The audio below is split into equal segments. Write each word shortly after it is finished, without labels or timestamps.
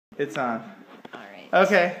It's on. Alright.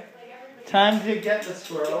 Okay. Time to get the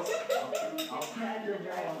squirrels.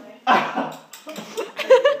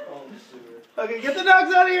 Okay, get the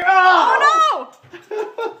dogs out of here. Oh no!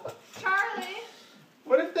 Charlie.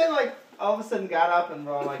 What if they like all of a sudden got up and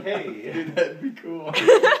were like, hey? Dude, that'd be cool.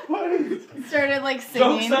 What is Started like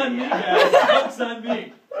singing. Joke's on me, guys. Joke's on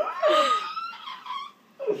me.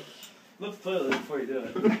 Let's play this before you do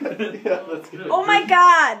it. Yeah, let's get it. Oh my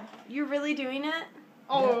god! You're really doing it?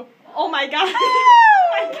 Oh. Oh my god. Oh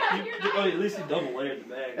my god. At least you double layered the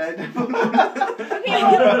bags. Okay,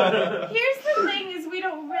 here's the thing is we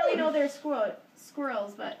don't really know they're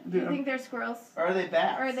squirrels, but do you think they're squirrels? Or are they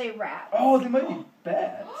bats? Or are they rats? Oh, they might be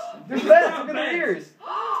bats. They're bats. Look at their ears.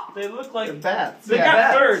 They look like They're bats. They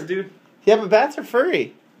got fur, dude. Yeah, but bats are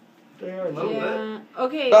furry. They are a little bit.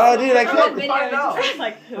 Okay. Oh, so dude, I from can't the find out. video, it's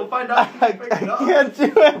like, We'll find out. I can't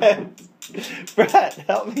do it. Brett,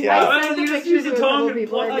 help me out. Why don't you just use the tongue and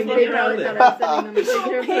pluck it out of there?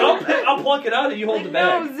 I'll pluck it out and you hold the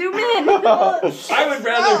bag. No, zoom in. I would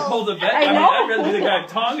rather hold the bag. I mean, I'd rather be the guy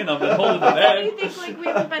tonguing them than holding the Why do bag. you think like we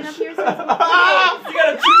haven't been up here since? You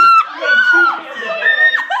gotta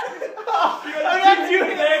two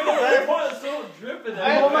hand the bag. You gotta so dripping. I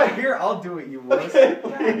hold my here. I'll do it, you wuss.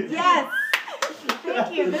 Yes.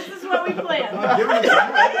 Thank you. This is what we planned.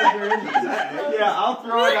 Yeah, I'll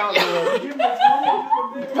throw it out the You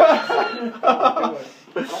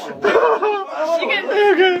can.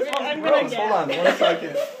 I'm gonna get. Hold on 1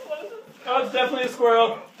 second. Oh, it's definitely a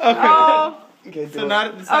squirrel. Okay. Oh. Okay, so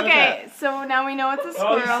not it's not a Okay, bat. so now we know it's a Oh,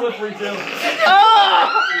 squirrel. he's slippery too.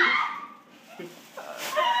 Oh!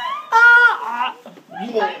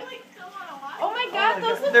 Oh my god,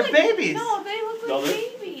 those look They're like babies. No, they look No, like they're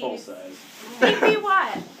babies. full size. Baby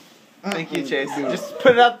what? Thank you, Chase. Just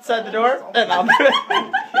put it outside the door, and I'll do it.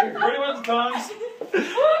 Ready with the tongs?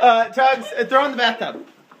 Tugs, throw in the bathtub.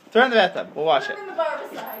 Throw in the bathtub. We'll wash it. In the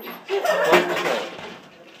barbicide.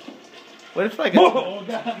 What if like? Oh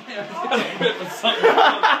god, man, it's gotta rip with something. I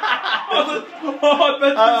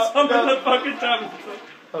bet there's something in the fucking tub.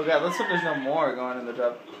 Oh god, let's hope there's no more going in the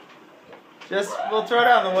tub. We'll throw it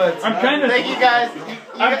out in the woods. I'm kind of. Thank you guys.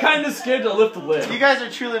 I'm kind of scared to lift the lid. You guys are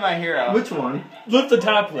truly my hero. Which one? Lift the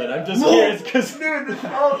top lid. I'm just curious because. Dude,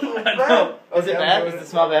 I know. Is it bad? Does it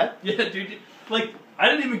smell bad? Yeah, dude. Like, I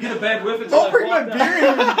didn't even get a bad whiff until Don't bring my walked beer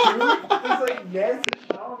out. in, dude. It's like nasty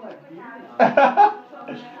smell of my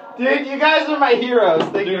beer. Dude, you guys are my heroes.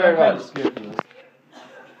 Thank you very much.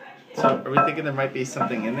 So, are we thinking there might be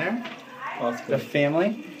something in there? The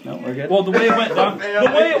family? No, we're good. Well, the way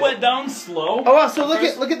it went down slow. Oh, wow, so look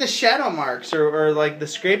at the shadow marks or like the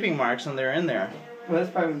scraping marks when they're in there. Well, that's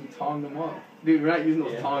probably when you tong them up. Dude, we're not using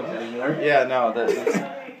those tongs anymore. Yeah, no,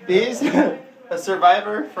 these a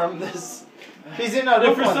survivor from this. He's in a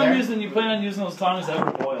If for some reason you plan on using those tongs, I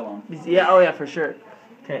would boil them. Yeah, oh yeah, for sure.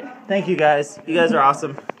 Okay, thank you guys. You guys are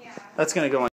awesome. That's gonna go on.